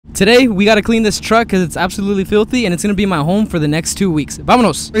Today, we gotta clean this truck because it's absolutely filthy and it's gonna be my home for the next 2 weeks.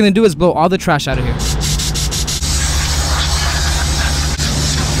 Vámonos! What we're gonna do is blow all the trash out of here.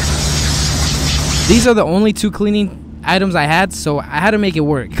 These are the only 2 cleaning items I had, so I had to make it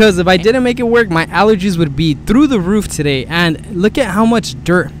work. Because if I didn't make it work, my allergies would be through the roof today. And look at how much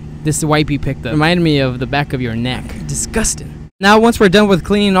dirt this wipey picked up. Reminded me of the back of your neck. Disgusting. Now, once we're done with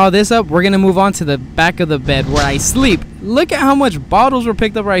cleaning all this up, we're gonna move on to the back of the bed where I sleep. Look at how much bottles were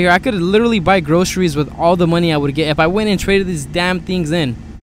picked up right here. I could literally buy groceries with all the money I would get if I went and traded these damn things in.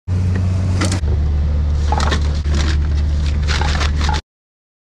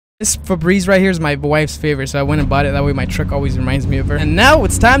 This Febreze right here is my wife's favorite, so I went and bought it. That way my truck always reminds me of her. And now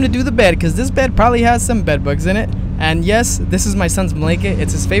it's time to do the bed, because this bed probably has some bed bugs in it. And yes, this is my son's blanket.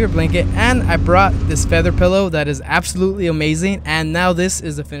 It's his favorite blanket. And I brought this feather pillow that is absolutely amazing. And now this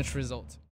is the finished result.